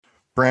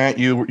Brant,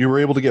 you were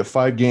able to get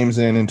 5 games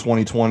in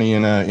 2020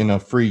 in a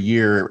free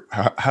year.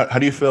 How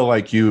do you feel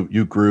like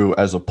you grew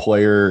as a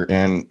player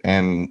and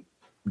in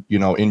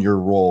your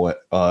role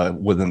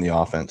within the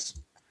offense?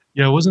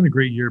 Yeah, it wasn't a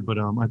great year, but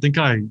I think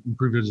I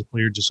improved as a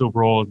player just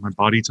overall, my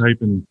body type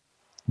and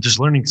just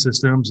learning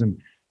systems and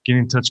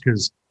getting in touch.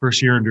 Because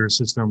first year under a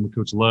system with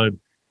Coach Ludd,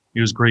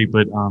 it was great,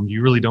 but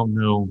you really don't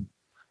know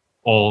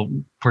all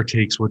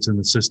partakes what's in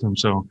the system.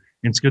 So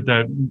it's good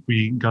that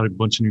we got a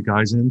bunch of new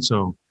guys in.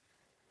 So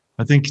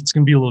I think it's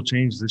going to be a little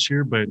change this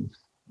year, but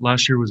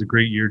last year was a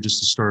great year just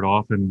to start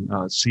off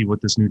and see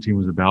what this new team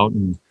was about.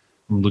 And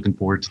I'm looking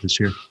forward to this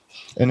year.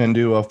 And then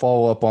do a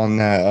follow up on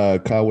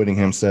that. Kyle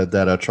Whittingham said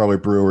that Charlie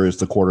Brewer is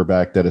the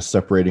quarterback that is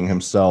separating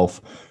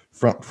himself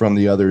from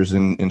the others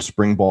in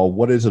spring ball.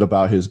 What is it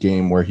about his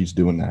game where he's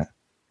doing that?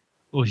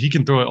 Well, he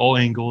can throw at all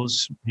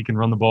angles. He can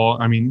run the ball.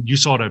 I mean, you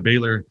saw it at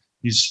Baylor.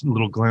 He's a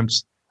little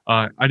glimpse.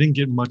 I didn't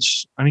get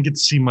to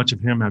see much of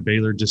him at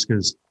Baylor just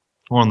because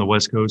we're on the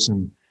West Coast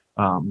and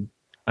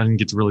I didn't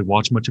get to really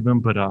watch much of him.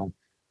 But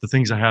the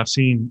things I have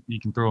seen, he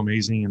can throw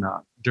amazing. And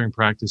during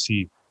practice,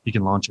 he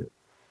can launch it.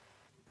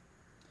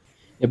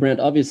 Yeah,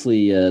 Brent,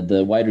 obviously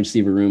the wide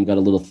receiver room got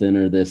a little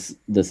thinner this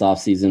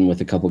offseason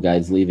with a couple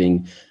guys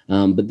leaving.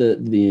 But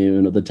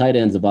the tight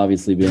ends have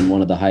obviously been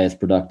one of the highest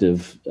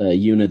productive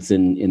units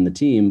in the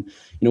team.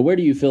 Where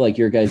do you feel like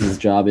your guys'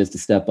 job is to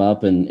step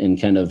up and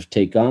kind of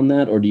take on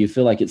that? Or do you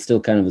feel like it's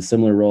still kind of a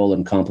similar role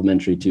and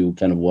complementary to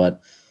kind of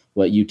what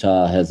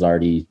Utah has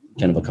already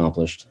kind of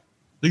accomplished?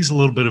 I think it's a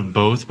little bit of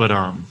both, but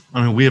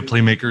we have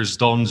playmakers.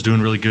 Dalton's doing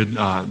really good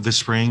this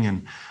spring,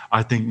 and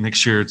I think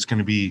next year it's going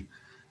to be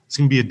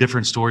a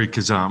different story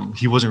because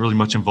he wasn't really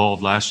much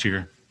involved last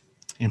year,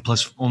 and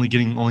plus only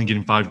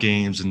getting 5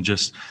 games, and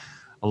just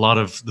a lot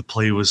of the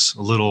play was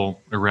a little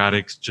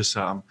erratic. Just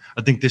I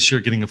think this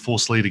year getting a full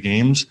slate of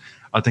games,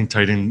 I think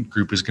tight end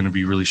group is going to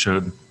be really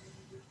showed.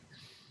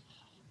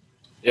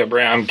 Yeah,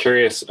 Brant, I'm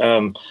curious.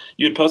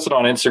 You had posted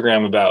on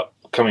Instagram about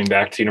coming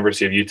back to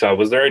University of Utah.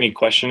 Was there any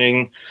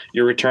questioning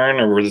your return,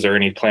 or was there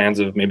any plans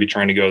of maybe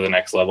trying to go to the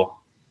next level?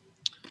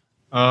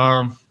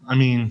 A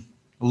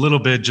little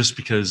bit, just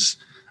because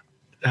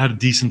I had a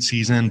decent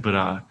season, but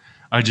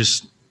I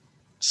just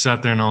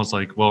sat there and I was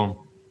like,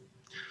 well,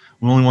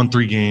 we only won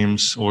 3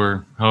 games,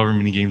 or however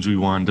many games we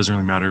won. Doesn't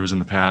really matter. It was in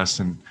the past,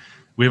 and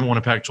we haven't won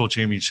a Pac-12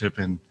 championship,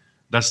 and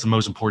that's the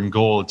most important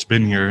goal. It's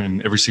been here,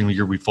 and every single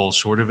year we fall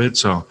short of it.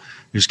 So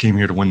we just came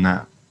here to win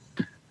that.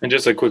 And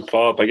just a quick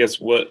follow-up, I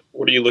guess, what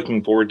are you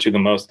looking forward to the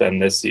most then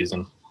this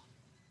season?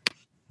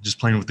 Just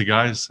playing with the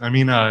guys.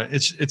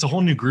 It's a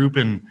whole new group,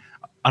 and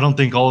I don't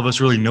think all of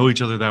us really know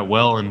each other that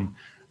well. And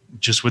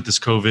just with this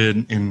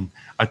COVID, and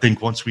I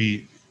think once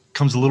we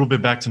comes a little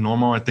bit back to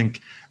normal, I think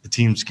the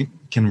teams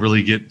can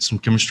really get some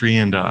chemistry.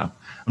 And I'm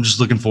just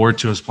looking forward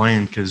to us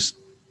playing because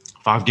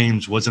 5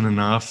 games wasn't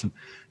enough. And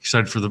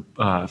excited for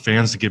the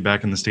fans to get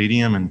back in the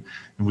stadium and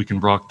we can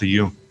rock the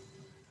U.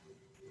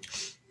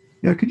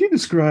 Yeah, could you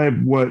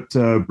describe what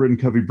Britton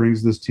Covey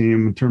brings to this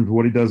team in terms of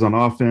what he does on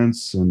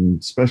offense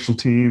and special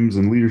teams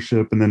and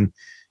leadership, and then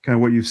kind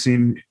of what you've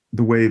seen,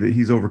 the way that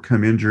he's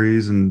overcome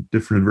injuries and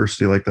different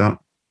adversity like that?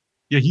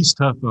 Yeah, he's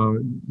tough.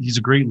 He's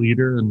a great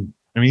leader, and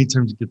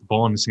anytime you get the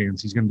ball in his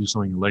hands, he's going to do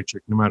something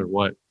electric no matter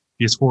what.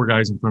 He has 4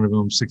 guys in front of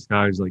him, 6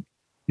 guys. Like,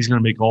 he's going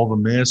to make all of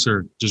them miss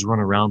or just run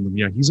around them.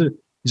 Yeah, he's a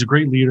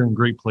great leader and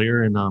great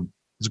player, and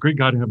he's a great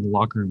guy to have in the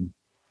locker room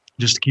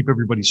just to keep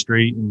everybody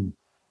straight. And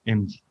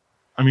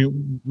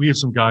we have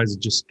some guys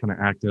that just kind of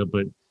act up,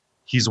 but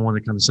he's the one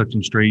that kind of sets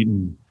them straight,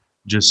 and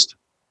just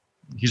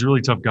he's a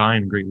really tough guy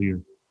and a great leader.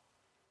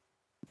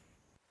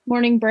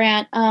 Morning,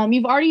 Brant.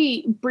 You've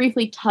already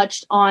briefly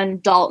touched on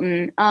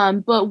Dalton,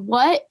 but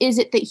what is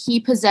it that he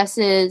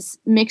possesses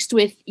mixed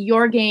with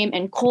your game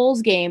and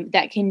Cole's game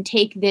that can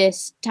take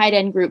this tight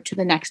end group to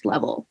the next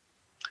level?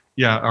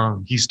 Yeah,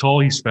 he's tall,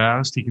 he's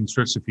fast, he can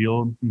stretch the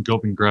field and go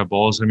up and grab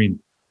balls.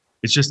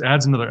 It just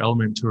adds another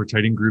element to our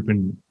tight end group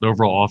and the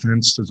overall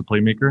offense as a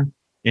playmaker.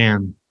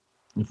 And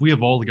if we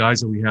have all the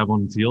guys that we have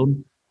on the field,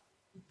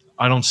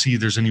 I don't see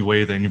there's any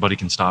way that anybody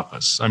can stop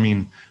us.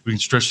 We can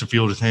stretch the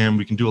field with him.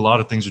 We can do a lot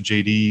of things with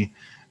JD,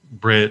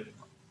 Britt.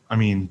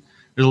 There's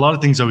a lot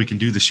of things that we can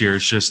do this year.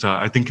 It's just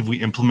I think if we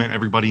implement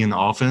everybody in the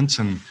offense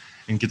and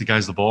get the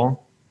guys the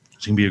ball,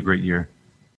 it's going to be a great year.